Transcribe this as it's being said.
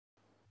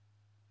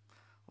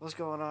What's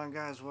going on,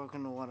 guys?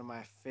 Welcome to one of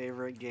my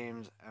favorite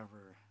games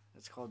ever.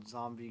 It's called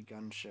Zombie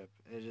Gunship.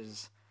 It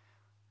is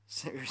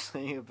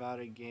seriously about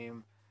a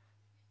game.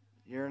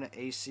 You're in an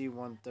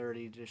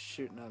AC-130 just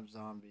shooting up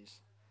zombies.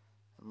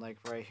 And like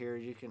right here,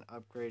 you can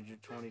upgrade your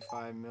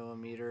 25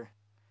 millimeter,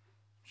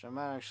 which I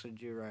might actually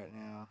do right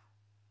now.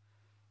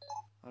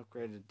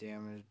 Upgrade the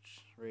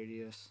damage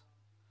radius.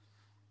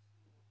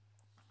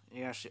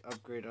 You actually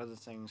upgrade other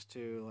things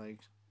too, like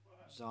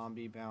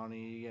zombie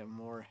bounty.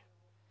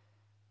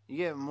 You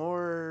get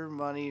more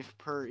money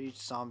per each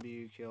zombie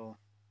you kill.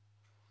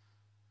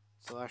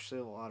 So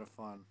actually a lot of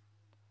fun.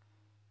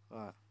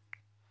 But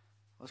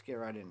let's get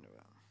right into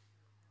it.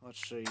 Let's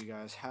show you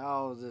guys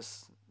how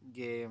this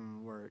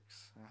game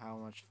works and how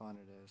much fun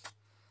it is.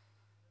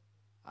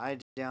 I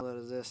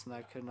downloaded this and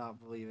I could not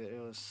believe it. It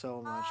was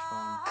so much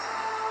fun.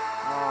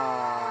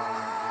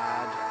 Oh,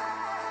 ad.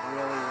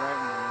 Really right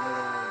in the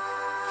middle of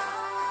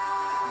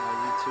my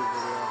YouTube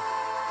video.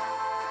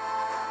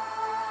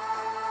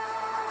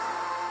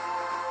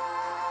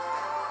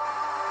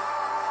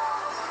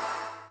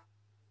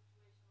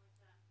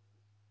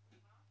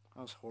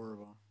 That was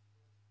horrible.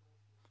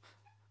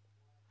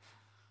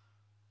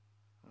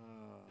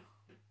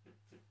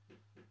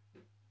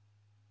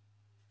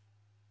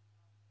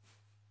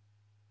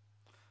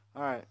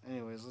 Alright,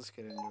 anyways, let's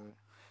get into it.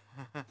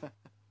 Weapons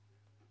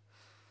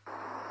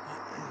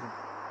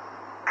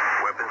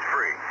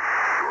free.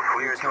 You are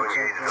clear to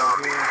engage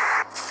zombies.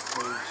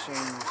 So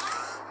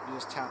you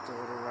just tap the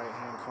little right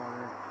hand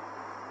corner.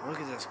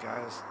 Look at this,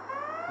 guys.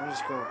 I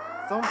just go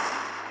thump.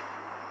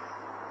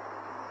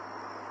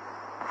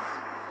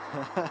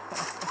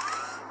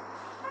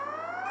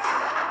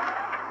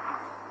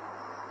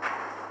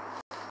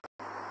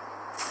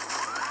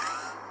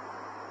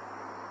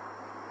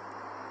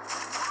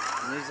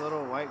 And these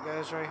little white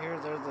guys right here,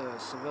 they're the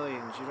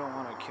civilians. You don't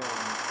want to kill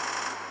them.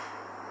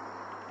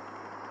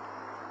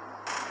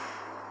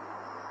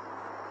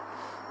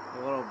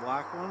 The little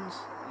black ones,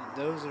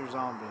 those are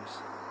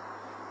zombies.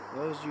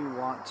 Those you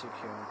want to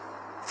kill,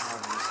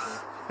 obviously.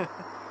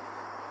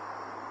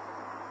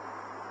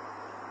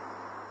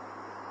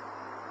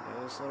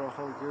 Yeah, this little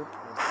whole group.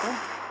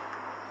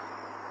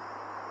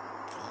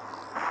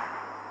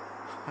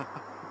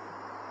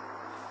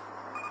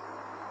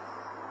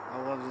 I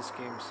love this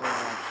game so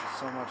much. It's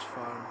so much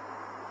fun.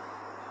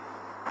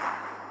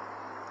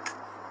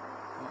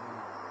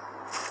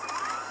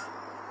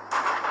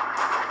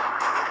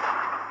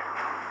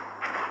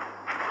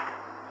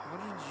 How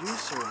did you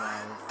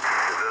survive?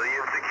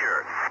 Civilian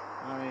secure.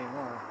 Not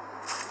anymore.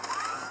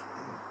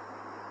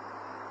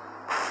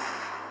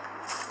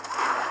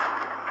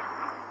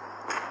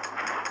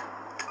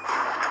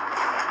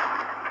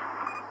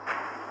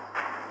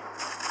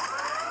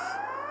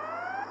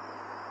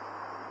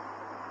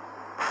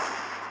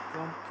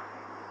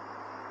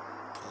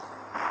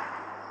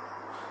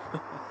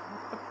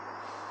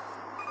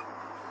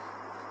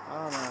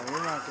 Oh no,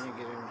 you're not gonna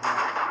get in here.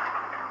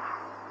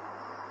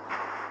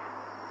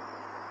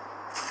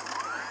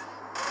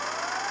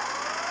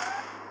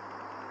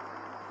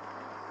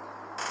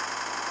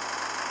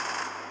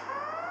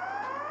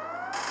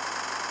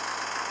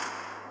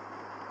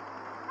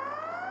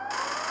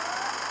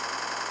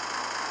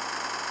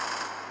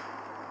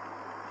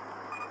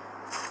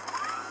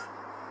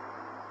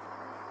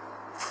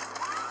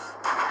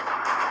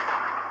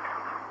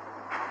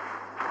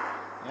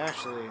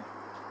 Actually,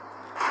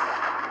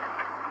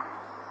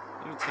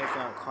 you take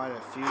out quite a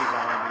few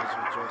zombies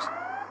with just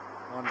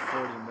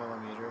 140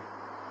 millimeter.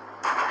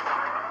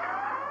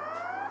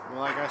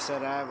 Well, like I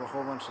said, I have a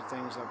whole bunch of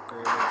things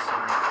upgraded, so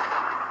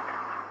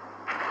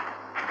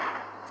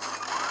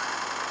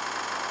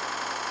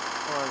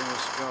or I can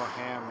just go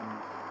ham and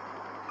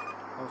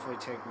hopefully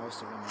take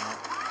most of them out.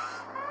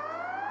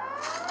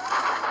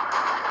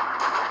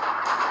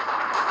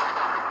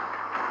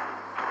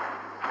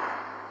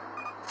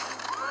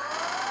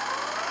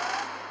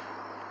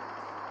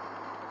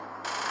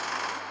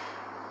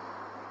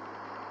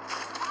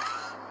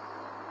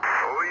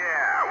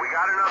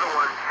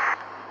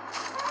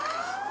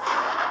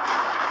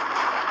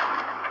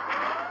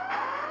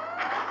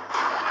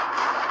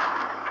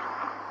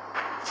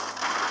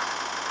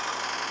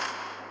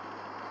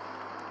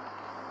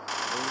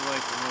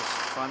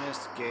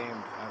 Funnest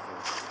game ever.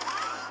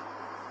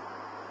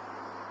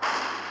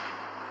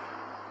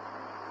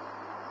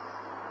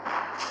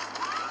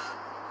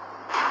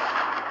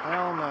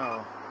 Hell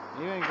no.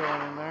 You ain't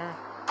going in there.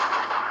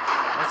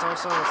 That's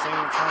also the thing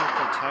you're trying to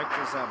protect,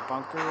 is that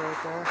bunker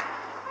right there.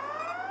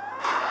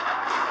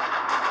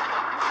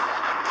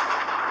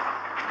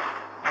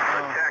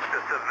 Protect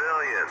the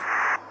civilians.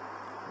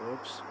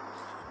 Whoops.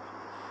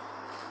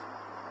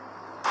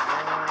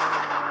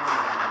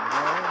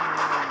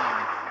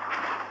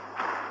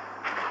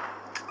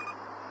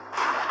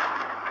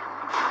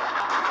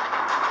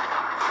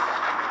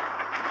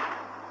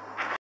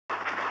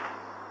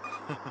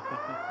 You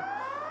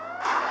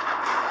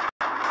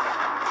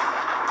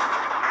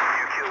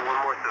kill one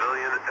more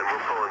civilian and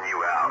we're pulling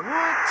you out.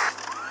 What?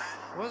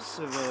 What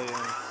civilian?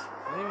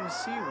 I didn't even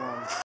see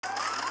one.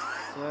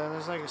 So Then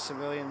there's like a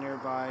civilian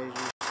nearby. You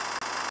just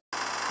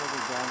put a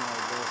gun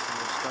like this and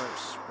just start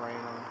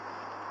spraying them.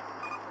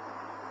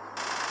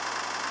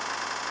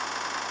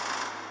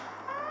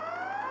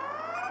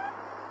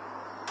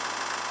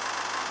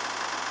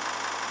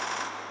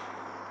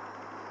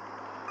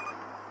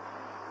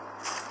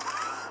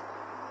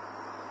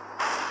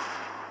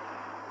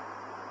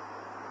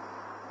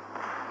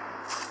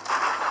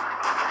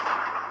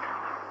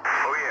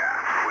 Oh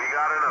yeah, we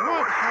got another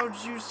What? one. How'd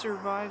you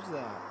survive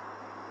that?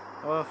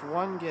 Well, if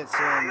one gets in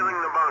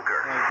Sealing the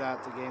bunker. like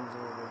that, the game's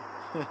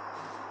over.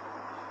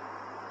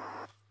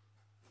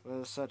 But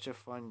it's such a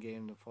fun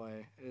game to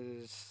play.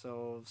 It is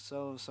so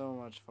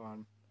much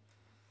fun.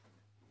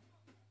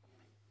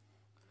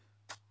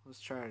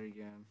 Let's try it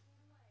again.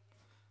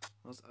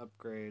 Let's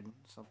upgrade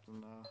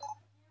something though.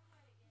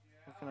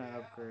 What can I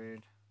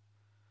upgrade?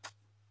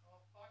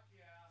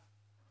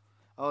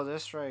 Oh,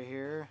 this right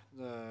here,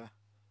 the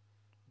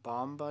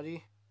bomb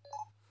buddy.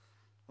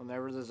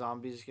 Whenever the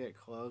zombies get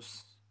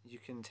close, you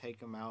can take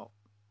them out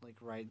like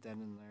right then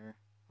and there.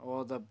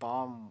 Well, the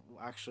bomb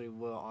actually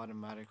will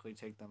automatically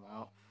take them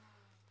out.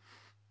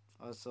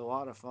 It's a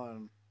lot of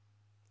fun.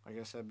 Like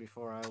I said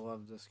before, I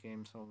love this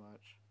game so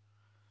much.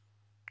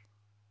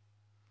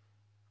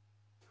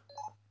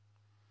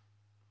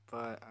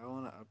 But I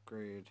want to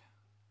upgrade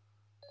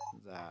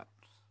that.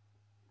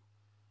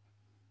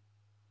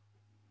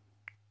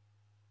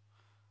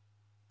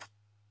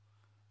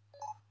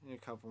 Need a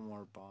couple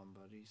more bomb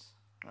buddies.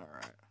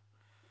 Alright.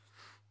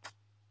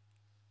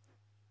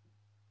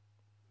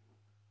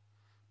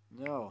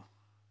 No.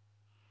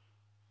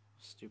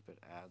 Stupid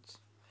ads.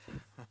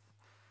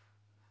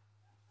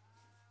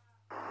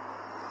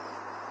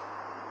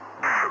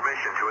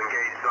 Permission to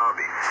engage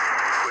zombies.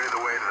 Clear the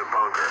way to the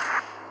bunker.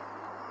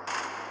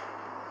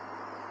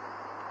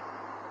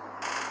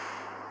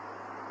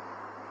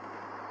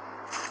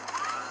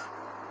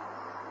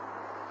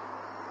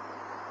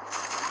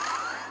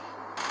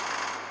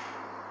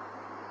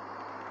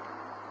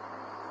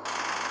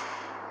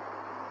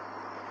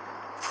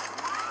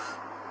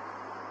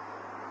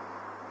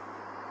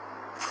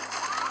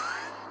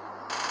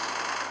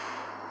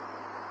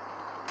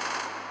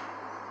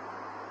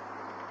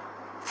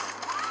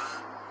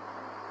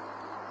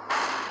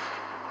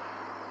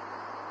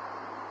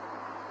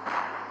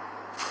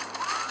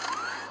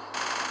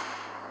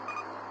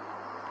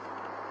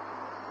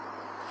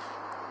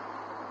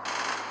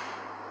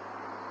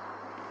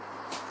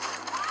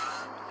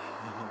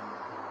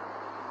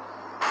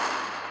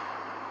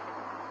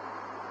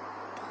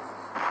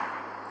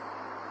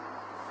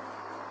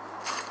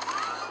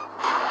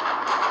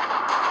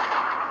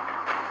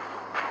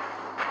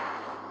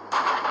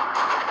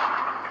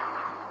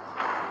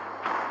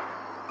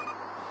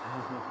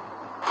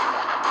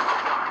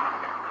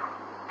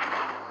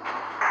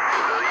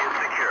 Civilian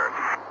secured.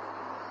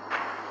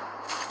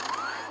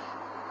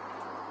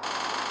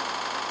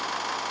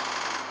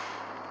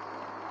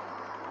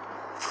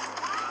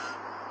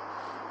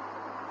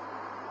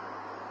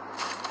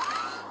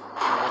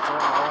 If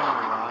they're all in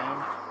a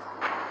line,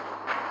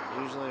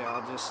 usually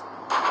I'll just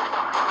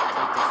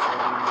take the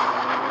 40mm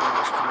and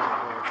just kind of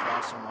go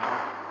across them all.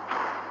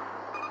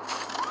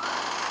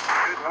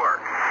 Good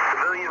work.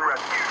 Civilian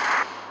rescued.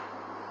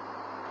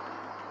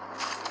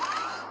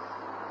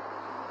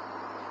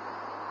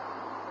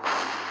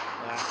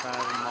 Yeah, if I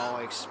have them all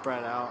like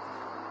spread out.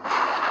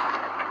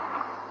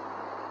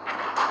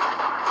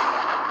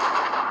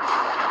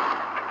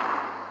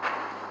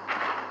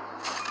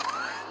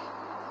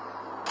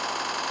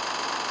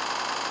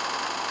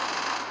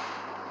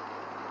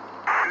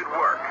 Good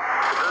work.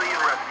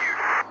 Civilian rescued.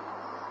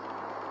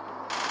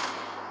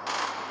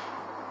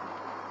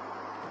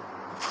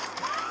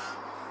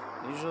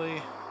 Usually,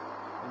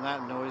 when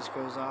that noise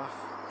goes off,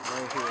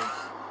 right here.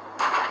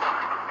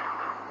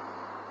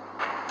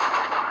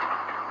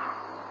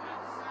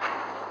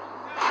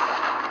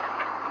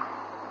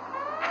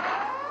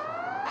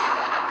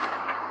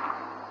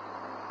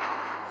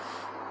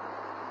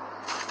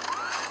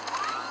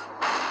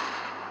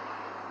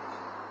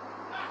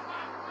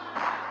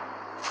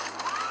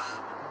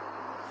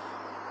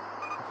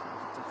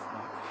 What the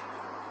fuck?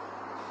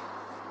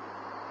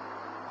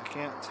 I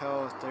can't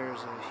tell if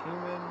there's a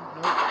human.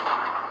 Nope.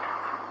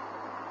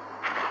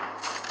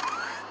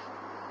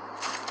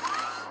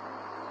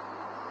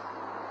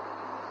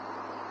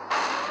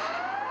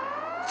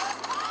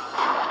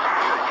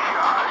 Good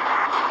shot.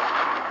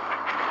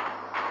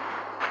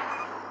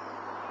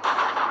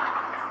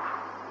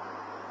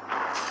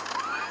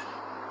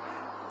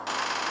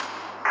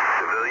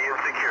 Civilian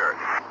secured.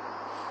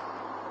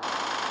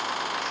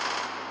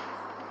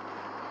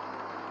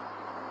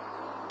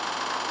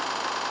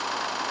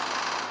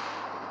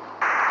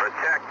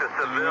 Protect the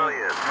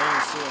civilians. I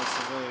didn't see that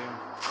civilian.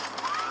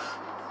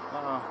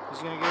 Uh-oh,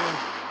 he's gonna get him.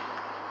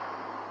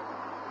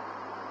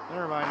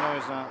 Never mind, no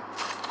he's not.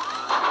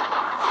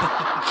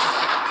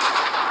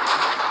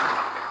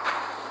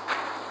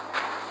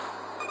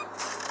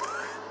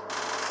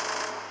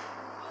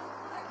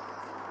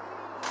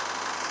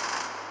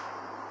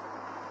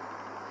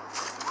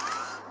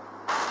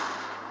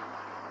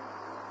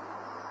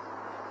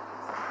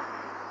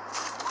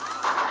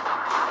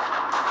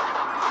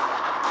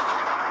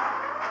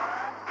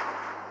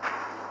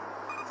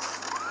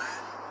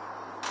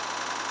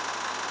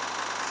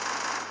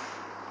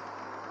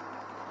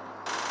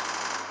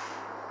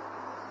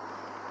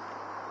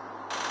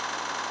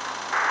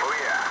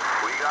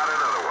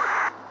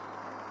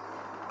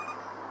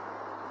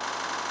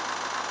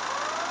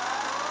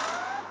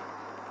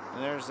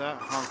 there's that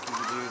hunky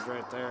dude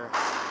right there.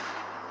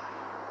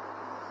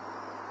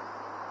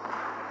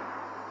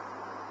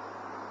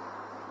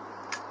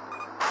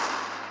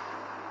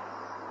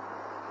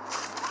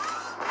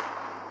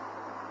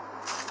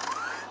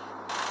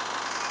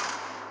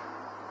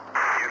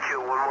 You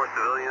kill one more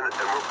civilian and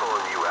we're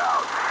pulling you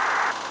out.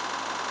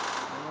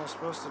 What am I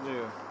supposed to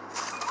do?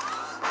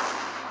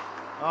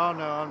 Oh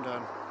no, I'm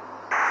done.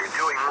 You're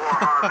doing more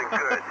harm than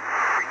good.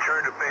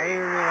 Return to I base.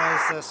 didn't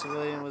realize that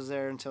civilian was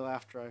there until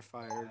after I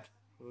fired.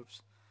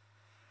 Whoops.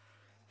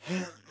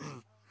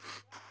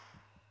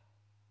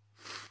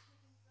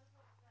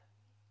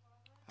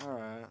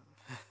 Alright.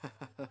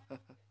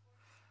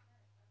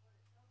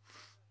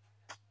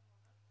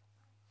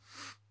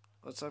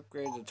 Let's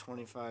upgrade to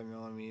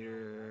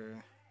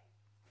 25mm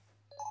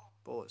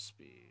bullet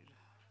speed.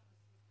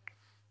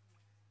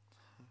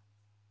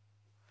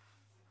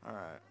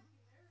 Alright.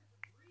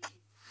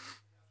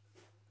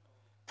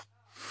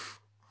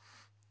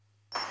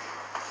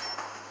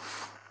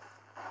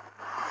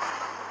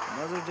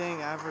 Another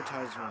dang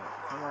advertisement.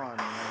 Come on,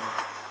 man.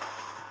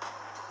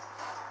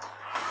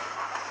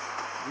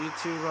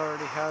 YouTube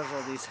already has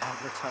all these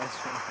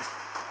advertisements.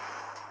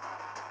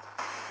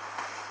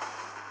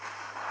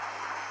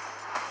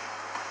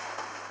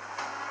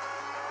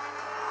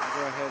 I'll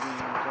go ahead and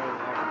play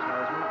the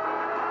advertisement.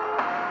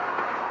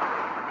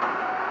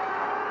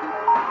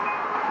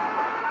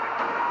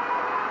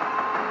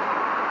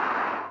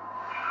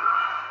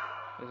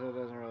 Guess it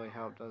doesn't really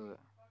help, does it?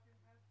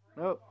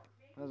 Nope.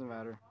 Doesn't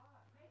matter.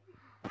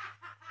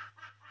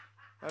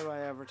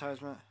 Bye-bye,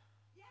 advertisement.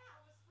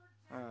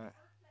 Alright.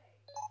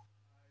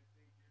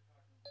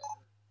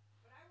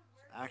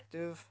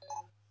 Active,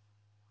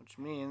 which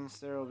means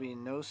there will be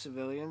no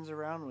civilians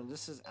around. When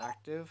this is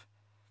active,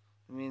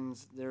 it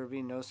means there will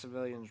be no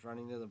civilians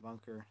running to the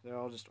bunker. They're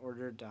all just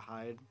ordered to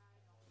hide.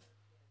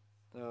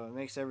 So it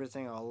makes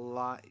everything a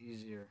lot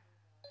easier.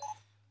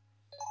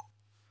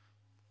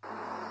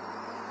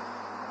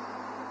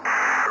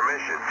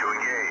 Permission to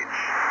engage.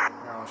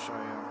 Here, I'll show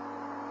you.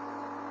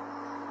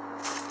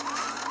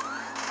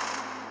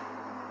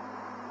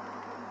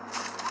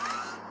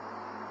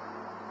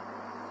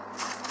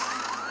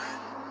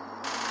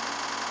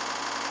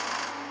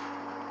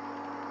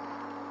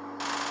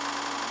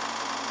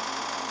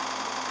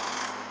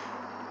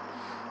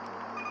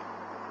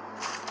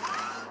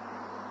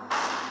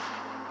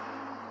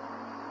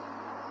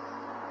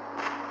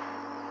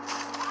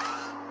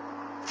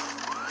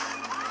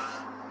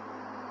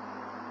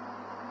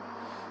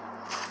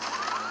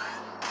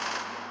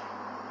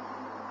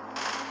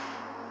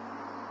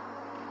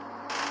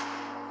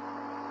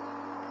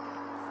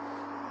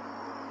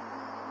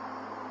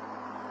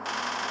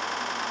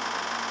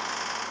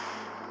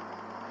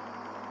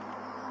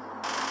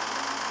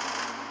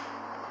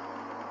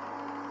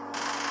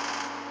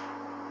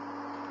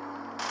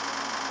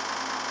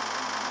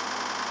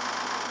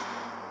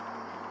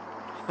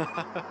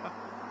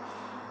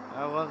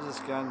 I love this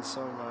gun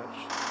so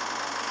much.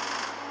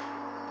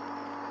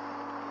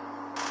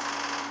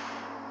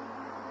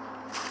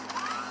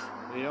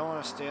 But you don't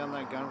want to stay on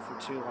that gun for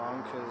too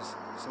long because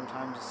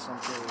sometimes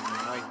something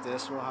like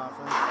this will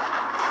happen.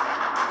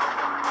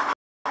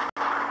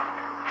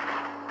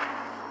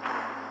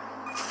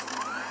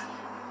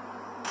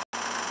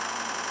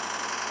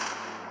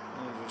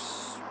 And you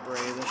just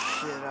spray the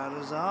shit out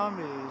of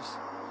zombies.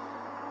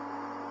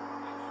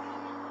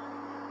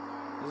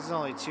 This is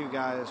only 2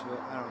 guys, but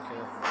I don't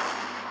care.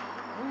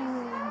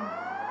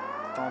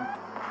 Thump.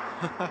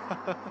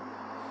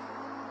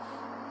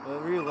 Well,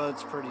 it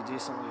reloads pretty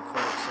decently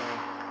quick, so.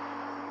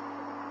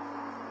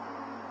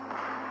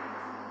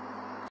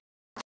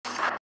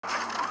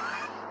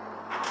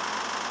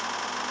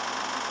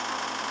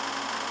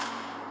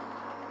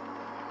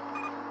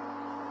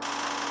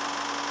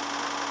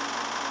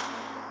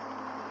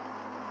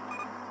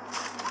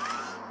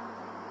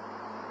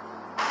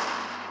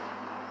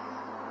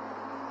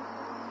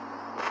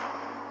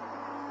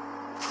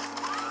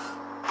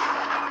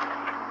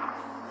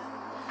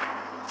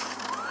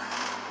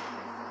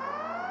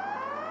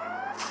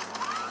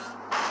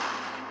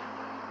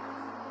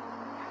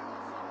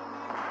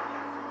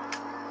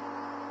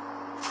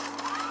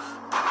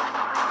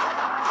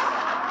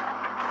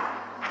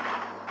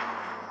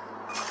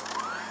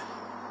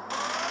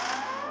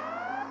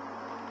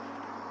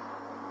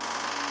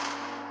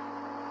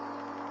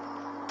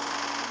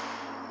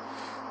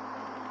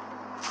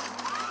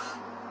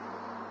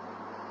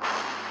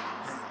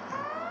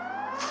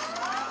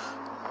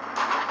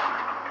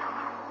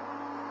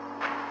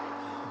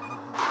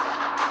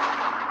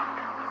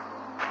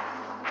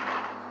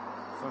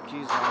 Fuck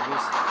you,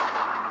 zombies.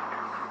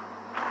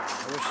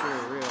 I wish you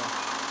were real.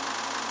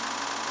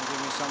 It'd give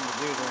me something to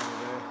do during the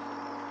day.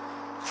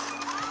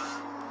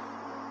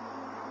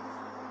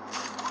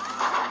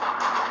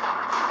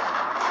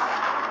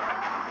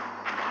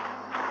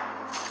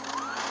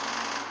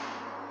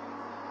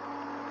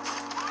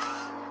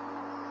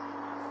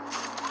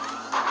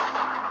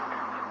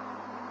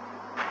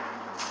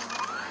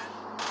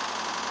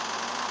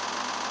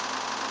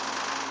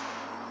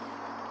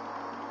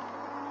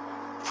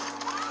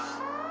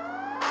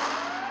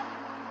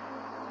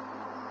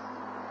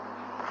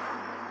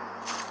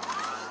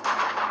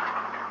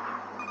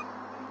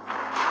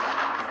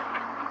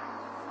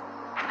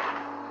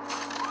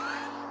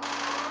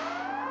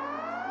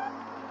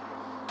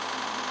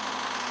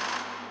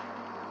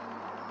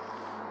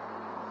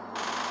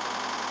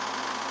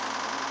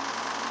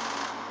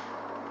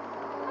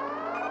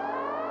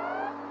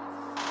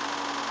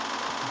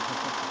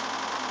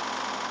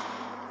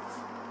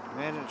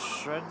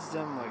 shreds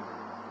them like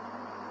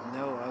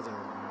no other,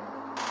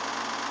 man.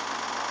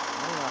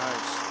 I don't know how to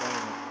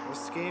explain it.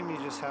 This game you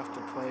just have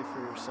to play for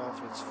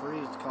yourself. It's free.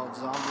 It's called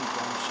Zombie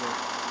Gunship.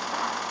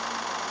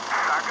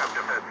 Backup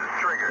defenses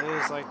triggered. It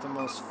is like the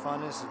most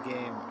funnest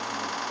game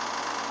ever.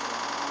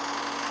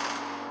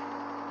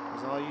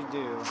 Because all you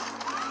do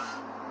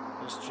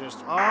is just...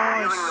 Oh,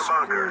 I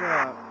screwed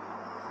up.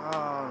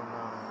 Oh,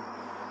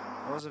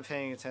 no. I wasn't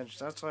paying attention.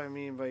 That's what I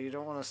mean, but you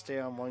don't want to stay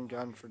on one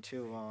gun for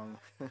too long.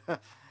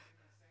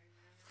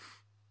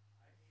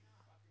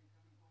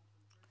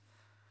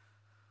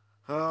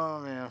 Oh,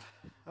 man.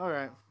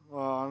 Alright.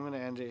 Well, I'm going to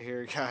end it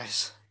here,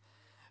 guys.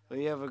 But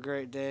you have a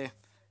great day.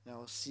 And I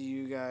will see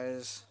you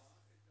guys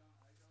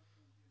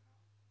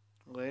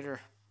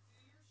later.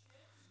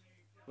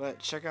 But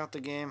check out the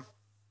game.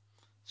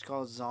 It's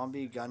called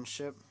Zombie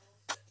Gunship.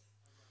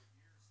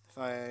 If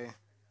I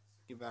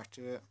get back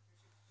to it.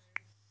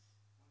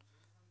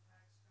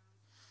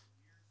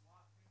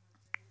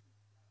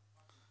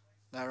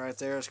 That right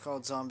there is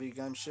called Zombie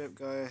Gunship.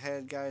 Go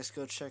ahead, guys.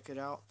 Go check it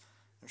out.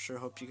 I sure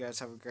hope you guys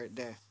have a great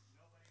day.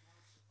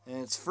 And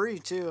it's free,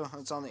 too.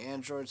 It's on the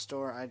Android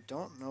store. I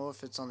don't know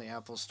if it's on the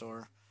Apple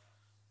store.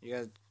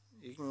 You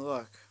can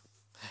look.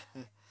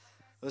 It's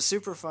a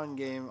super fun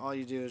game. All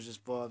you do is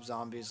just blow up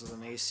zombies with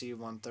an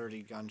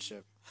AC-130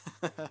 gunship.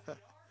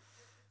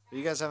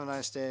 You guys have a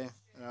nice day,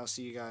 and I'll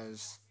see you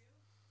guys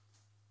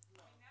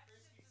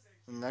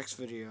in the next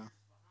video.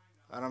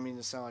 I don't mean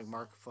to sound like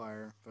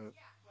Markiplier, but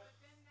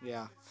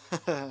yeah.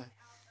 You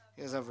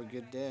guys have a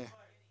good day.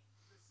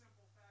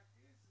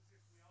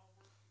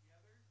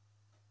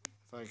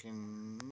 If I can